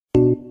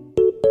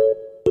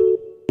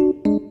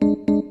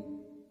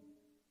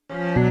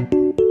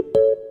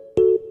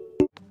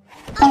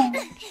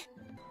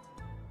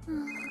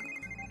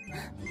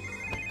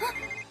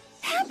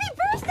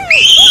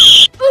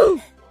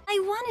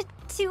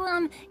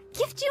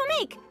gift you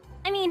make.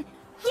 I mean,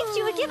 gift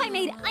you a gift I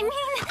made. I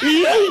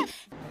mean...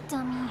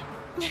 Dummy.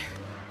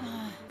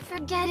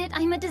 Forget it.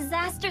 I'm a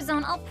disaster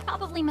zone. I'll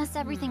probably mess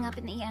everything up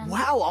in the end.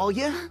 Wow,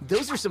 Alya.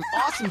 Those are some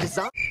awesome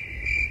designs.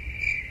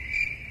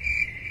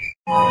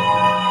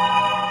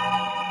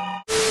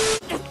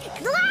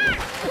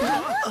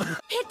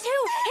 Hit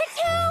two! Hit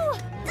two!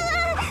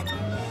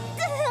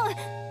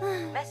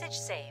 Message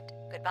saved.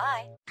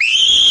 Goodbye.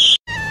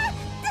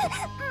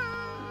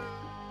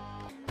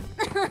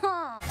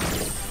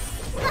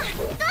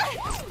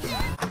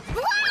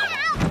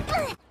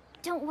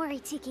 Don't worry,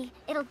 Tiki.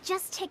 It'll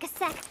just take a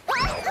sec.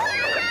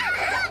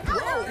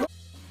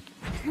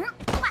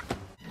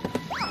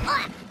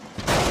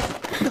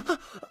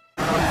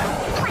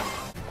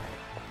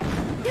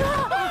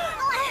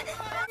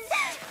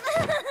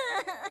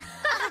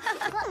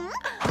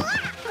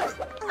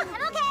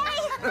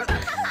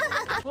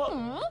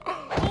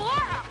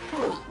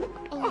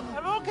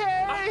 I'm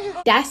okay.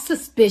 That's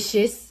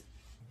suspicious.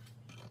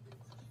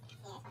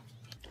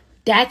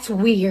 That's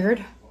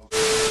weird.